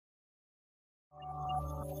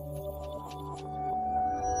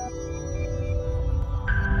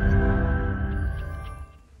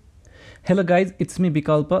Hello guys, it's me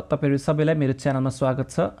Bikalpa. तपाईहरु सबैलाई मेरो च्यानलमा स्वागत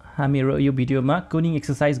छ। हामीहरु यो भिडियोमा कोडिङ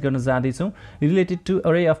एक्सरसाइज गर्न जाँदै छौं रिलेटेड टु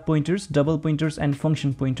अरे अफ पोइन्टर्स, डबल पोइन्टर्स एन्ड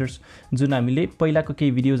फंक्सन पोइन्टर्स जुन हामीले पहिलाको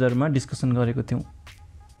केही भिडियोजहरुमा डिस्कसन गरेको थियौं।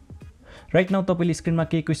 राइट नाउ तपाईले स्क्रिनमा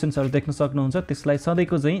केही क्वेशन्सहरु देख्न सक्नुहुन्छ। त्यसलाई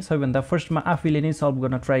सधैँको झैं सबैभन्दा फर्स्टमा आफैले नै सल्भ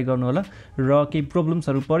गर्न ट्राई गर्नु होला र केही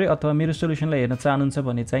प्रब्लम्सहरु परे अथवा मेरो सोलुसनलाई हेर्न चाहनुहुन्छ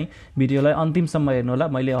भने चाहिँ भिडियोलाई अन्तिमसम्म हेर्नु होला।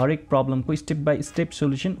 मैले हरेक प्रब्लमको step by step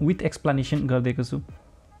solution with explanation गर्दैको छु।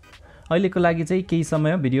 अहिलेको लागि चाहिँ केही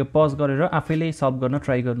समय भिडियो पज गरेर आफैले सल्भ गर्न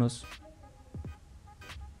ट्राई गर्नुहोस्।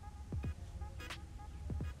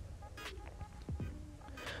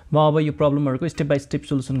 म अब यो प्रब्लमहरुको स्टेप बाइ स्टेप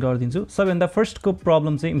सोलुसन गर्दिन्छु। सबैभन्दा फर्स्टको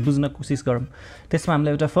प्रब्लम चाहिँ बुझ्न कोसिस गरौँ। त्यसमा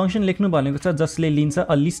हामीलाई एउटा फंक्सन लेख्नु भनेको छ जसले लिन्छ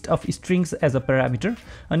a list of strings as a parameter.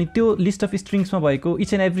 अनि त्यो लिस्ट अफ स्ट्रिङ्समा भएको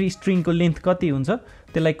इच एन्ड एभ्री स्ट्रिङको लेन्थ कति हुन्छ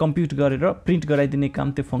त्यसलाई कम्प्युट गरेर प्रिन्ट गराइदिने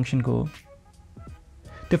काम त्यो फंक्सनको हो।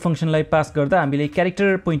 त्यो फंक्सनलाई पास गर्दा हामीले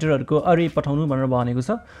क्यारेक्टर पोइन्टरहरुको अरे पठाउनु भनेर भनेको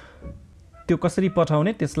छ। त्यो कसरी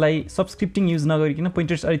पठाउने त्यसलाई सबस्क्रिप्टिङ युज नगरिकिन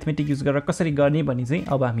पोइन्टर्स अरिथमेटिक युज गरेर कसरी गर्ने भनी चाहिँ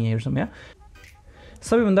अब हामी हेर्छौं। यहाँ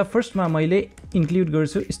सबैभन्दा फर्स्टमा मैले इन्क्लुड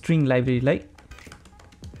गर्छु स्ट्रिङ लाइब्रेरीलाई,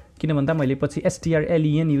 किन भन्दा मैले पछि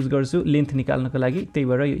strlen युज गर्छु लेन्थ निकाल्नको लागि, त्यही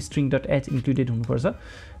भएर यो string.h इन्क्लुडेड हुनुपर्छ।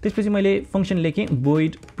 त्यसपछि मैले फंक्सन लेखेँ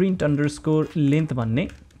void print_length भन्ने,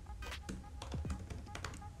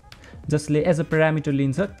 जसले एज अ प्यारामिटर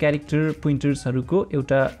लिन्छ क्यारेक्टर पोइन्टर्सहरुको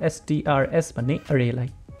एउटा strs भन्ने अरेलाई।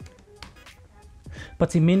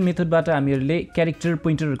 पछि मेन मेथडबाट हामीहरुले क्यारेक्टर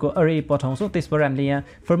पोइन्टरहरुको अरे पठाउँछौं। त्यसबाट हामीले यहाँ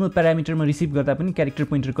फर्मल प्यारामिटरमा रिसिभ गर्दा पनि क्यारेक्टर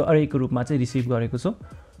पोइन्टरको अरेको रूपमा चाहिँ रिसिभ गरेको छौं।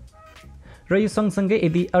 र यो सँगसँगै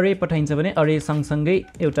यदि अरे पठाइन्छ भने अरे सँगसँगै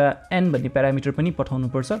एउटा n भन्ने प्यारामिटर पनि पठाउनु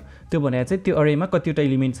पर्छ। त्यो भने चाहिँ त्यो अरेमा कतिवटा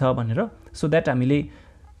एलिमेन्ट छ भनेर, सो दैट हामीले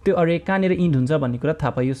त्यो अरे कहाँनेर इन्ड हुन्छ भन्ने कुरा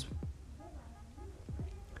थाहा पाइयोस्।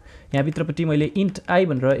 यहाँ भित्रपट्टि मैले int I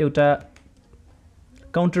भनेर एउटा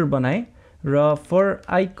काउन्टर बनाए र for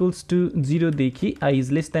I equals to 0 देखि I is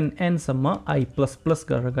less than n सम्म I++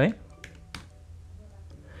 गरेर गए।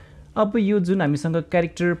 अब यो जुन हामीसँग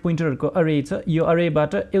क्यारेक्टर पोइन्टरहरुको अरे छ, यो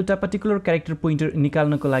अरेबाट एउटा पर्टिकुलर क्यारेक्टर पोइन्टर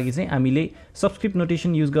निकाल्नको लागि चाहिँ हामीले सबस्क्रिप्ट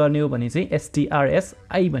नोटेसन युज गर्ने हो भने चाहिँ strs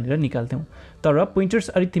I भनेर निकाल्थ्यौं। तर पोइन्टर्स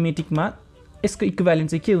अरिथमेटिकमा यसको इक्विभ्यालेन्ट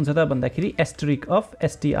चाहिँ के हुन्छ त भन्दाखेरि asterisk of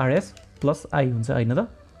strs plus I हुन्छ, हैन त।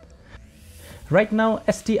 राइट नाउ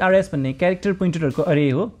strs भन्ने क्यारेक्टर पोइन्टरहरुको अरे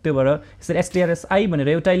हो। त्यो भएर यसरी strs I भनेर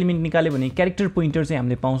एउटा एलिमेन्ट निकाल्यो भने क्यारेक्टर पोइन्टर चाहिँ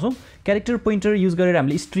हामीले पाउँछौं। क्यारेक्टर पोइन्टर युज गरेर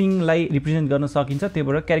हामीले स्ट्रिङलाई रिप्रेजेन्ट गर्न सकिन्छ। त्यो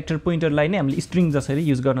भएर क्यारेक्टर पोइन्टरलाई नै हामीले स्ट्रिङ जसरी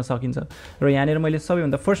युज गर्न सकिन्छ। र यहाँनेर मैले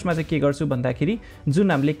सबैभन्दा फर्स्टमा चाहिँ के गर्छु भन्दाखेरि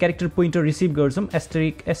जुन हामीले क्यारेक्टर पोइन्टर रिसिभ गर्छौं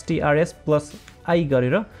strs plus I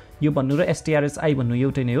गरेर, यो भन्नु र strs I भन्नु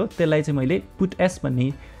एउटै नै हो। त्यसलाई चाहिँ मैले put s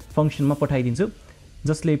भन्ने फंक्सनमा पठाइदिन्छु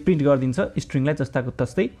जसले प्रिन्ट गर्दिन्छ स्ट्रिङलाई जस्ताको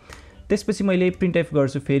तस्तै। त्यसपछि मैले printf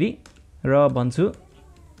गर्छु फेरि र भन्छु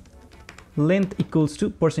length equals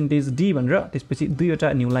to %d भनेर, त्यसपछि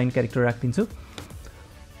दुईवटा न्यू लाइन क्यारेक्टर राख्दिन्छु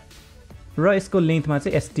र यसको लेन्थमा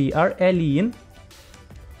चाहिँ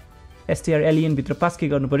strlen भित्र पास के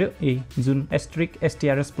गर्नु पर्यो, जुन asterisk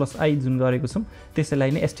strs plus I जुन गरेको छौं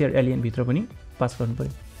त्यसैलाई नै strlen भित्र पनि पास गर्नु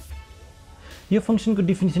पर्यो। यो फंक्सनको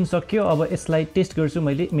डेफिनिसन सकियो। अब यसलाई टेस्ट गर्छु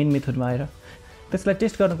मैले मेन मेथडमा आएर। त्यसलाई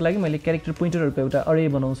टेस्ट गर्नको लागि मैले क्यारेक्टर पोइन्टरहरुको एउटा अरे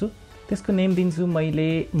बनाउँछु। त्यसको नेम दिन्छु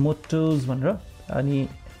मैले मोटोज भनेर, अनि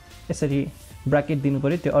यसरी ब्र्याकेट दिनु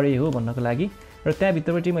पर्यो त्यो अरे हो भन्नको लागि। र त्यहाँ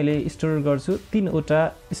भित्रबाट मैले स्टोर गर्छु तीनवटा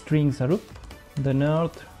स्ट्रिङ्सहरु, द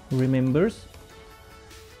नर्थ रिमेम्बर्स,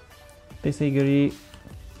 त्यसैगरी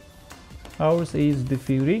आवर्स इज द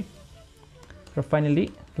फ्युरी, र फाइनली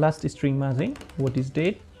लास्ट स्ट्रिङमा चाहिँ what is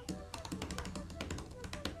dead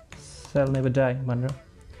shell never die भनेर।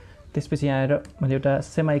 त्यसपछि आएर मैले एउटा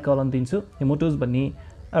सेमाइकोलन दिन्छु। यो मोटोज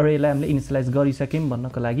भन्ने अरेलाई हामीले इनिशियलाइज गरिसक्यौं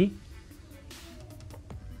भन्नको लागि।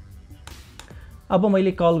 अब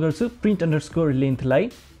मैले कल गर्छु print_length लाई।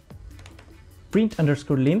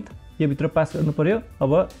 print_length यो भित्र पास गर्नु पर्यो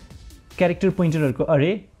अब क्यारेक्टर पोइन्टरहरुको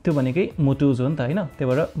अरे, त्यो भनेकै मोटोज हो नि त, हैन। त्यही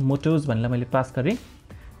भएर मोटोज भन्नेलाई मैले पास गरे।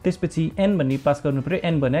 त्यसपछि n भन्ने पास गर्नु पर्यो।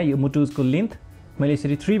 n भने यो मोटोजको लेन्थ, मैले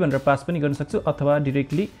यसरी 3 भनेर पास पनि गर्न सक्छु अथवा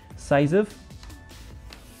directly size of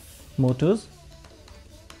mottos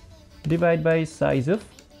divide by size of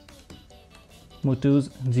mottos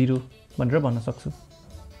 0 भनेर भन्न सक्छु।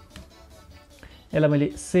 यसलाई मैले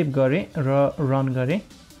सेभ गरे र रन गरे।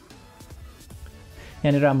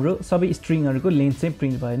 यहाँनेर हाम्रो सबै स्ट्रिङहरुको लेन्थ चाहिँ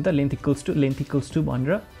प्रिन्ट भयो नि त, लेन्थ इक्वल्स टु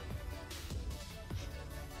भनेर।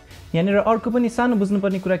 यहाँनेर अर्को पनि सानो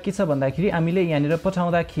बुझ्नुपर्ने कुरा के छ भन्दाखेरि हामीले यहाँनेर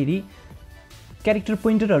पठाउँदाखेरि क्यारेक्टर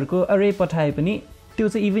पोइन्टरहरुको अरे पठाए पनि त्यो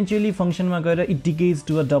चाहिँ इभेन्चुअली फंक्सनमा गएर it decays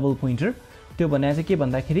to a double pointer. त्यो भने चाहिँ के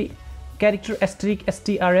भन्दाखेरि क्यारेक्टर asterisk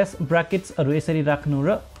strs ब्र्याकेट्सहरु यसरी राख्नु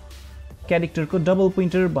र क्यारेक्टरको डबल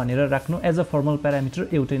पोइन्टर भनेर राख्नु एज अ फर्मल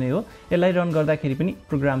प्यारामिटर एउटै नै हो। यसलाई रन गर्दाखेरि पनि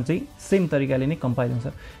प्रोग्राम चाहिँ सेम तरिकाले नै कम्पाइल हुन्छ।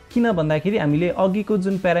 किन भन्दाखेरि हामीले अघिको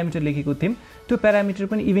जुन प्यारामिटर लेखेको थियौँ त्यो प्यारामिटर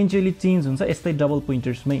पनि इभेन्चुअली चेन्ज हुन्छ यस्तै डबल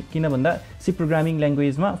पोइन्टर्समै। किन भन्दा सी प्रोग्रामिङ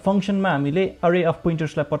ल्याङ्ग्वेजमा फङ्सनमा हामीले अरे अफ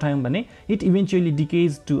पोइन्टर्सलाई पठायौँ भने it eventually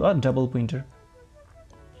decays to a double pointer.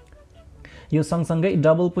 यो सँगसँगै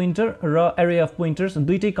डबल पोइन्टर र अरे अफ पोइन्टर्स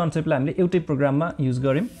दुईटै कन्सेप्टलाई हामीले एउटै प्रोग्राममा युज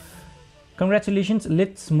गर्यौँ। Congratulations,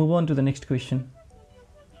 let's move on to the next question.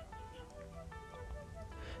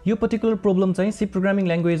 यो पर्टिकुलर प्रब्लम चाहिँ सी प्रोग्रामिङ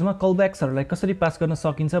ल्याङ्ग्वेजमा कलब्याक्सहरूलाई कसरी पास गर्न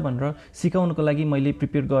सकिन्छ भनेर सिकाउनको लागि मैले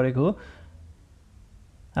प्रिपेयर गरेको हो।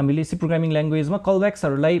 हामीले सी प्रोग्रामिङ ल्याङ्ग्वेजमा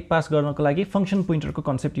कलब्याक्सहरूलाई पास गर्नको लागि फङ्सन पोइन्टरको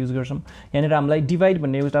कन्सेप्ट युज गर्छौँ। यहाँनिर हामीलाई डिभाइड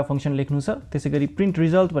भन्ने एउटा फङ्सन लेख्नु छ, त्यसै गरी प्रिन्ट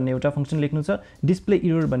रिजल्ट भन्ने एउटा फङ्सन लेख्नु छ, डिस्प्ले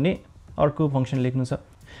इरर भन्ने अर्को फङ्सन लेख्नु छ।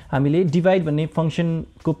 हामीले डिभाइड भन्ने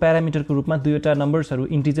फङ्सनको प्यारामिटरको रूपमा दुईवटा नम्बर्सहरू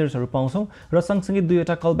इन्टिजर्सहरू पाउँछौँ र सँगसँगै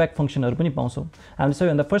दुईवटा कलब्याक फङ्सनहरू पनि पाउँछौँ। हामीले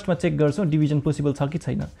सबैभन्दा फर्स्टमा चेक गर्छौँ डिभिजन पोसिबल छ कि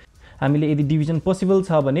छैन। हामीले यदि डिभिजन पोसिबल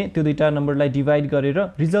छ भने त्यो दुईवटा नम्बरलाई डिभाइड गरेर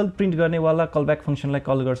रिजल्ट प्रिन्ट गर्नेवाला कलब्याक फङ्सनलाई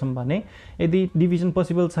कल गर्छौँ भने यदि डिभिजन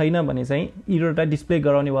पोसिबल छैन भने चाहिँ इररलाई डिस्प्ले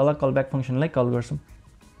गराउनेवाला कलब्याक फङ्सनलाई कल गर्छौँ।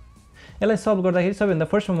 यसलाई सल्भ गर्दाखेरि सबैभन्दा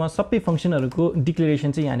फर्स्टमा म सबै फङ्सनहरूको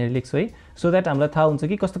डिक्लेरेसन चाहिँ यहाँनिर लेख्छु है, सो द्याट हामीलाई थाहा हुन्छ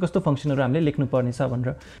कि कस्तो कस्तो फङ्सनहरू हामीले लेख्नुपर्ने छ भनेर।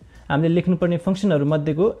 हामीले लेख्नुपर्ने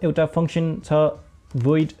फङ्सनहरूमध्येको एउटा फङ्सन छ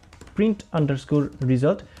void print underscore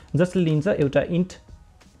result जसले लिन्छ एउटा int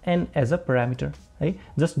n as a parameter है।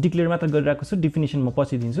 जस्ट डिक्लेयर मात्र गरिरहेको छु, डिफिनेसन म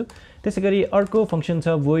पछि दिन्छु। त्यसै गरी अर्को फङ्सन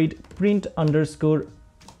छ void print underscore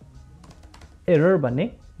error भन्ने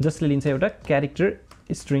जसले लिन्छ एउटा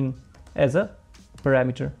character string as a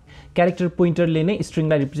parameter. Character पोइन्टरले नै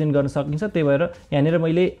स्ट्रिङलाई रिप्रेजेन्ट गर्न सकिन्छ, त्यही भएर यहाँनिर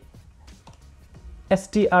मैले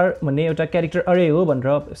str भन्ने एउटा क्यारेक्टर अरे हो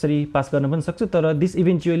भनेर यसरी पास गर्न पनि सक्छु, तर this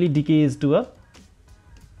eventually decays to a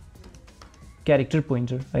character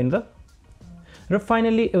pointer हैन त। र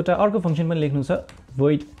फाइनली एउटा अर्को फङ्सन पनि लेख्नु छ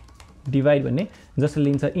void divide भन्ने जसले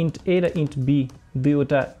लिन्छ इन्ट a र इन्ट b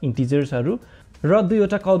दुईवटा इन्टिजर्सहरू र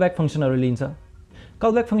दुईवटा कलब्याक फङ्सनहरू लिन्छ।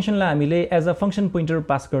 कलब्याक फङ्सनलाई हामीले as a function pointer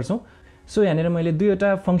pass गर्छौँ। सो यहाँनिर मैले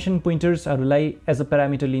दुईवटा फङ्सन पोइन्टर्सहरूलाई एज अ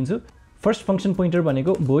प्यारामिटर लिन्छु। फर्स्ट फङ्सन पोइन्टर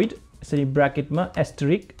भनेको void यसरी ब्राकेटमा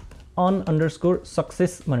एस्टरिक अन अन्डरस्कोर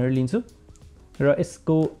सक्सेस भनेर लिन्छु र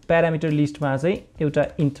यसको प्यारामिटर लिस्टमा चाहिँ एउटा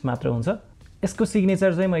इन्ट मात्र हुन्छ। यसको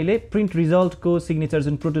सिग्नेचर चाहिँ मैले प्रिन्ट रिजल्टको सिग्नेचर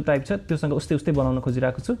जुन प्रोटोटाइप छ त्योसँग उस्तै उस्तै बनाउन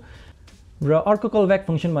खोजिरहेको छु। र अर्को कलब्याक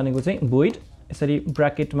फङ्सन भनेको चाहिँ void यसरी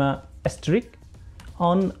ब्राकेटमा एस्टरिक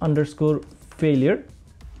अन अन्डरस्कोर फेलियर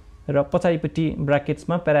र पछाडिपट्टि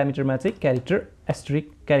ब्राकेट्समा प्यारामिटरमा चाहिँ क्यारेक्टर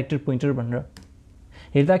एस्टरिक क्यारेक्टर पोइन्टर भनेर।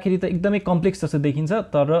 हेर्दाखेरि त एकदमै कम्प्लेक्स जस्तो देखिन्छ,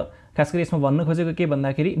 तर खास गरी यसमा भन्न खोजेको के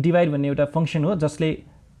भन्दाखेरि डिभाइड भन्ने एउटा फङ्सन हो जसले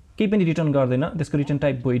केही पनि रिटर्न गर्दैन, त्यसको रिटर्न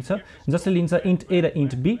टाइप void छ जसले लिन्छ इन्ट a र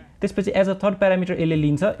इन्ट b। त्यसपछि एज अ थर्ड प्यारामिटर यसले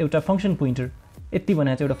लिन्छ एउटा फङ्सन पोइन्टर। यति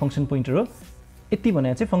भने चाहिँ एउटा फङ्सन पोइन्टर हो, यति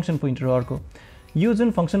भने चाहिँ फङ्सन पोइन्टर हो अर्को। यो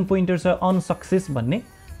जुन फङ्सन पोइन्टर छ अनसक्सेस भन्ने,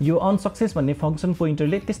 यो अनसक्सेस भन्ने फङ्सन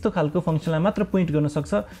पोइन्टरले त्यस्तो खालको फङ्सनलाई मात्र पोइन्ट गर्न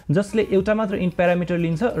सक्छ जसले एउटा मात्र इन्ट प्यारामिटर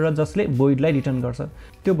लिन्छ र जसले voidलाई रिटर्न गर्छ।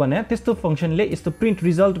 त्यो भने त्यस्तो फङ्सनले यस्तो प्रिन्ट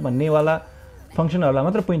रिजल्ट भन्नेवाला फङ्सनहरूलाई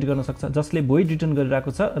मात्र पोइन्ट गर्न सक्छ जसले void रिटर्न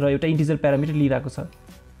गरिरहेको छ र एउटा इन्टिजर प्यारामिटर लिइरहेको छ।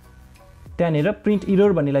 त्यहाँनिर प्रिन्ट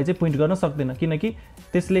इरर भन्नेलाई चाहिँ पोइन्ट गर्न सक्दैन किनकि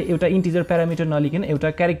त्यसले एउटा इन्टिजर प्यारामिटर नलिकन एउटा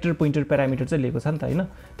क्यारेक्टर पोइन्टर प्यारामिटर चाहिँ लिएको छ नि त हैन।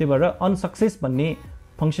 त्यही भएर अनसक्सेस भन्ने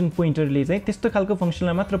फङ्सन पोइन्टरले चाहिँ त्यस्तो खालको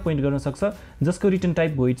फङ्सनलाई मात्र पोइन्ट गर्न सक्छ जसको रिटर्न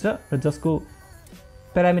टाइप void छ र जसको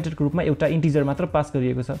प्यारामिटरको रूपमा एउटा इन्टिजर मात्र पास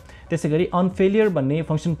गरिएको छ। त्यसै गरी अनफेलियर भन्ने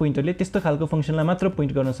फङ्सन पोइन्टरले त्यस्तो खालको फङ्सनलाई मात्र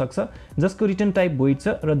पोइन्ट गर्न सक्छ जसको रिटर्न टाइप void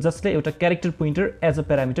छ र जसले एउटा character pointer as a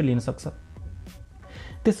parameter लिन सक्छ।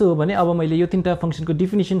 त्यसो हो भने अब मैले यो तीनटा फङ्सनको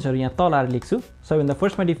डिफिनेसन्सहरू यहाँ तल आएर लेख्छु। सबैभन्दा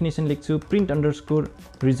फर्स्टमा डिफिनेसन लेख्छु प्रिन्ट अन्डरस्कोर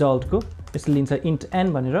रिजल्टको, यसले लिन्छ इन्ट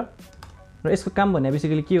n भनेर र यसको काम भन्ने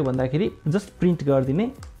बेसिकली के हो भन्दाखेरि जस्ट प्रिन्ट गरिदिने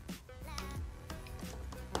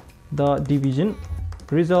द डिभिजन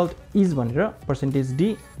रिजल्ट इज भनेर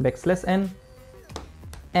 %d \n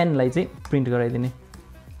n लाई चाहिँ प्रिन्ट गराइदिने।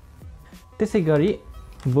 त्यसै गरी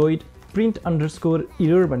void print underscore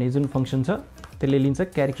error भन्ने जुन फङ्सन छ त्यसले लिन्छ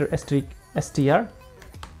क्यारेक्टर एस्टरिक str।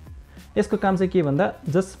 यसको काम चाहिँ के भन्दा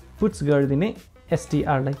जस्ट पुट्स गरिदिने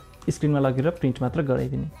str लाई स्क्रिनमा लगेर प्रिन्ट मात्र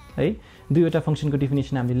गराइदिने है। दुईवटा फङ्सनको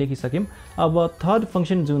डिफिनेसन हामीले लेखिसक्यौँ। अब थर्ड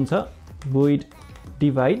फङ्सन जुन छ void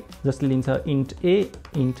divide जसले लिन्छ इन्ट a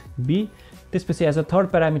इन्ट b। त्यसपछि एज अ थर्ड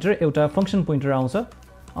प्यारामिटर एउटा फङ्सन पोइन्टर आउँछ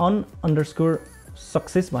अन अन्डरस्कोर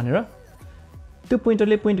सक्सेस भनेर। त्यो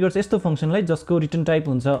पोइन्टरले पोइन्ट गर्छ यस्तो फङ्सनलाई जसको रिटर्न टाइप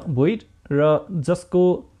हुन्छ void र जसको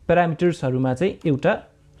प्यारामिटर्सहरूमा चाहिँ एउटा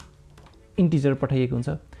इन्टिजर पठाइएको हुन्छ।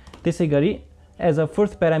 त्यसै गरी एज अ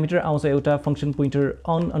फोर्थ प्यारामिटर आउँछ एउटा function pointer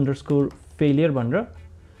on underscore failure भनेर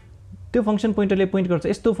त्यो फंक्सन पोइन्टरले पोइन्ट गर्छ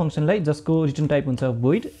यस्तो फंक्सनलाई जसको रिटर्न टाइप हुन्छ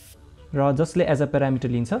void र जसले एज अ प्यारामिटर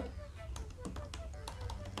लिन्छ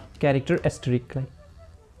क्यारेक्टर एस्टेरिस्क लाई।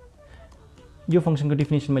 यो फंक्सनको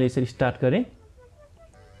डेफिनेसन मैले यसरी स्टार्ट गरे।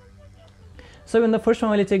 सबैभन्दा फर्स्टमा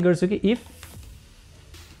मैले चेक गर्छु कि इफ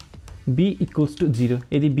b इक्वल्स टु 0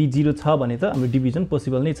 यदि b 0 छ भने त हाम्रो डिभिजन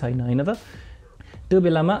पोसिबल नै छैन हैन त। त्यो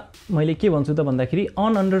बेलामा मैले के भन्छु त भन्दाखेरि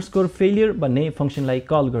on_failure भन्ने फंक्सनलाई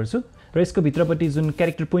कल गर्छु र यसको भित्रपट्टि जुन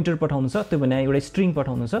क्यारेक्टर पोइन्टर पठाउनु छ त्यो भने एउटा स्ट्रिङ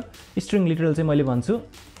पठाउनु छ। स्ट्रिङ लिटरल चाहिँ मैले भन्छु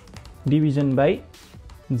डिभिजन बाइ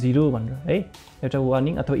 0 भनेर है एउटा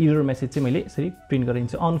वार्निङ अथवा एरर मेसेज चाहिँ मैले यसरी प्रिन्ट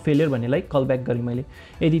गरिदिन्छु on failure भन्नेलाई कल ब्याक गरे मैले।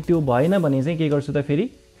 यदि त्यो भएन भने चाहिँ के गर्छु त फेरि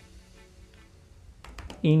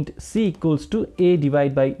int c equals to a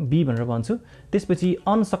divide by b भनेर भन्छु। त्यसपछि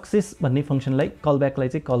अनसक्सेस भन्ने फंक्सनलाई कल ब्याकलाई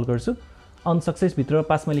चाहिँ कल गर्छु। अनसक्सेस भित्र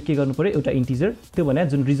पास मैले के गर्नु पर्यो एउटा इन्टिजर त्यो भने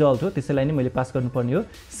जुन रिजल्ट हो त्यसैलाई नै मैले पास गर्नुपर्ने हो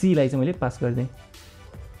c लाई चाहिँ मैले पास गर्दै।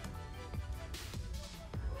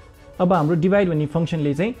 अब हाम्रो डिवाइड भन्ने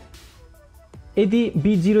फंक्सनले चाहिँ यदि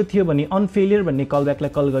b 0 थियो भने on failure भन्ने कल ब्याकलाई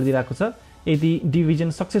कल गरिदिरहेको छ। यदि डिभिजन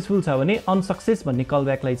सक्सेसफुल छ भने अनसक्सेस भन्ने कल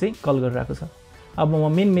ब्याकलाई चाहिँ कल गरिरहेको छ। अब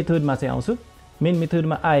म मेन मेथडमा चाहिँ आउँछु। मेन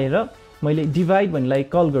मेथडमा आएर मैले डिवाइड भन्नेलाई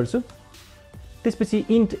कल गर्छु। त्यसपछि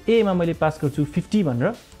int a मा मैले पास गर्छु 50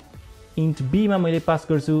 भनेर int b मा मैले पास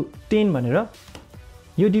गर्छु 10 भनेर।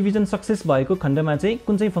 यो डिभिजन सक्सेस भएको खण्डमा चाहिँ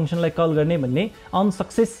कुन चाहिँ फंक्सनलाई कल गर्ने भन्ने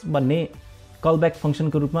अनसक्सेस भन्ने कल ब्याक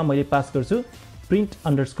फंक्सनको रूपमा मैले पास गर्छु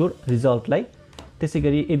print_result लाई।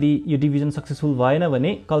 त्यसैगरी यदि यो डिभिजन सक्सेसफुल भएन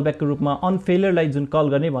भने कल ब्याकको रूपमा on failure लाई जुन कल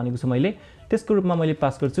गर्ने भनेको छु मैले त्यसको रूपमा मैले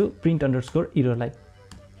पास गर्छु print_error लाई।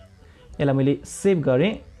 यसलाई मैले सेभ गरे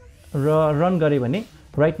र रन गरे भने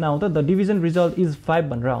राइट नाउ त द डिभिजन रिजल्ट इज 5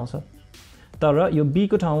 भनेर आउँछ। तर यो b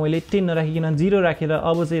को ठाउँमा मैले 10 नराखिकन 0 राखेर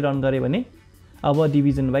अब चाहिँ रन गरे भने अब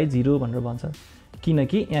डिभिजन बाइ 0 भनेर भन्छ।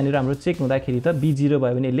 किनकि यहाँनिर हाम्रो चेक हुँदाखेरि त b 0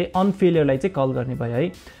 भयो भने यसले on failure लाई चाहिँ कल गर्ने भयो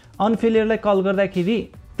है। on failure लाई कल गर्दाखेरि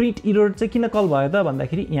प्रिन्ट एरर चाहिँ किन कल भयो त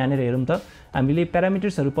भन्दाखेरि यहाँनिर हेरौँ त हामीले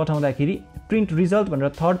प्यारामिटर्सहरु पठाउँदाखेरि प्रिन्ट रिजल्ट भनेर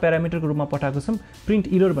थर्ड प्यारामिटरको रूपमा पठाएको छौं प्रिन्ट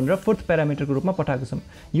एरर भनेर फोर्थ प्यारामिटरको रूपमा पठाएको छौं।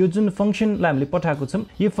 यो जुन फंक्सनलाई हामीले पठाएको छौं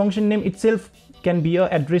यो function name itself can be a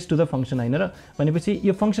address to the function हैन र भनेपछि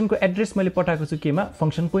यो फंक्सनको एड्रेस मैले पठाएको छु केमा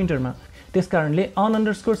फंक्सन पोइन्टरमा। त्यसकारणले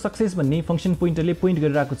on_success भन्ने फंक्सन पोइन्टरले पोइन्ट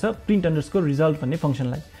गरिरहेको छ print_result भन्ने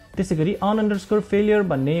फंक्सनलाई। त्यसैगरी on_failure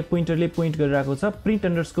भन्ने पोइन्टरले पोइन्ट गरिरहेको छ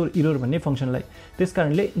print_error भन्ने फंक्सनलाई।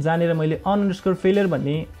 त्यसकारणले जानेर मैले on_failure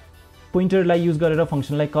भन्ने पोइन्टरलाई युज गरेर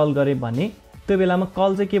फंक्सनलाई कल गरे भने त्यो बेलामा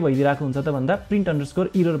कल चाहिँ के भइदिरहेको हुन्छ त भन्दा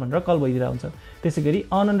print_error भनेर कल भइदिरहेको हुन्छ। त्यसैगरी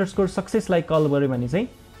on_success लाई कल गरे भने चाहिँ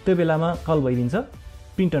त्यो बेलामा कल भइदिन्छ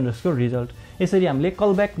print_result। यसरी हामीले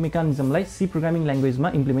कलब्याक मेकानिजमलाई सी प्रोग्रामिङ ल्याङ्ग्वेजमा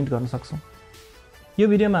इम्प्लिमेन्ट गर्न सक्छौं। यो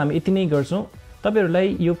भिडियोमा हामी यति नै गर्छौं।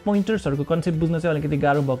 तपाईहरुलाई यो पोइन्टर्सहरुको कन्सेप्ट बुझ्न चाहिँ अलिकति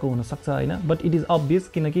गाह्रो भएको हुन सक्छ हैन, बट इट इज अब्भियस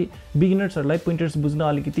किनकि बिगिनर्सहरुलाई पोइन्टर्स बुझ्न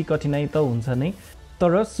अलिकति कठिनाइ त हुन्छ नै।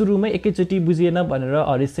 तर सुरुमै एकैचोटी बुझिएन भनेर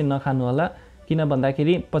हरेस चाहिँ नखानु होला, किन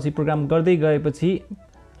भन्दाखेरि पछि प्रोग्राम गर्दै गएपछि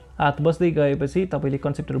हात बस्दै गएपछि तपाईले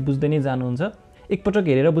कन्सेप्टहरु बुझ्दै नै जानुहुन्छ। एकपटक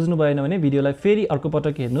हेरेर बुझ्नु भएन भने भिडियोलाई फेरि अर्को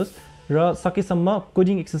पटक हेर्नुस् र सकेसम्म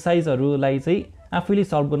कोडिङ एक्सरसाइजहरुलाई चाहिँ आफैले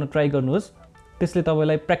सल्भ गर्न ट्राई गर्नुहोस्। त्यसले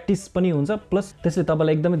तपाईलाई प्र्याक्टिस पनि हुन्छ प्लस त्यसले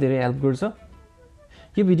तपाईलाई एकदमै धेरै हेल्प गर्छ।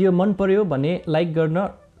 यो भिडियो मन पर्यो भने लाइक गर्न,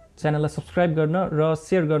 च्यानललाई सब्स्क्राइब गर्न र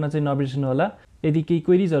शेयर गर्न चाहिँ नबिर्सनु होला। यदि केही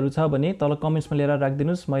क्वेरीजहरु छ भने तल कमेन्ट्समा लेखेर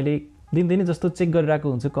राखिदिनुस्, मैले दिनदिनै जस्तो चेक गरिरहेको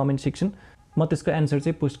हुन्छु कमेन्ट सेक्सन, म त्यसको एन्सर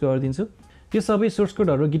चाहिँ पोस्ट गरिदिन्छु। यो सबै सोर्स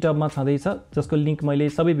कोडहरु गिटहबमा छँदैछ जसको लिंक मैले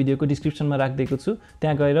सबै भिडियोको डिस्क्रिप्सनमा राखिदिएको छु।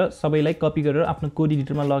 त्यहाँ गएर सबैलाई कपी गरेर आफ्नो कोड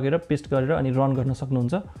एडिटरमा लगेर पेस्ट गरेर अनि रन गर्न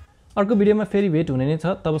सक्नुहुन्छ। अर्को भिडियोमा फेरि भेट हुने नै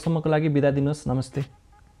छ। तबसम्मको लागि बिदा दिनुहोस्। नमस्ते।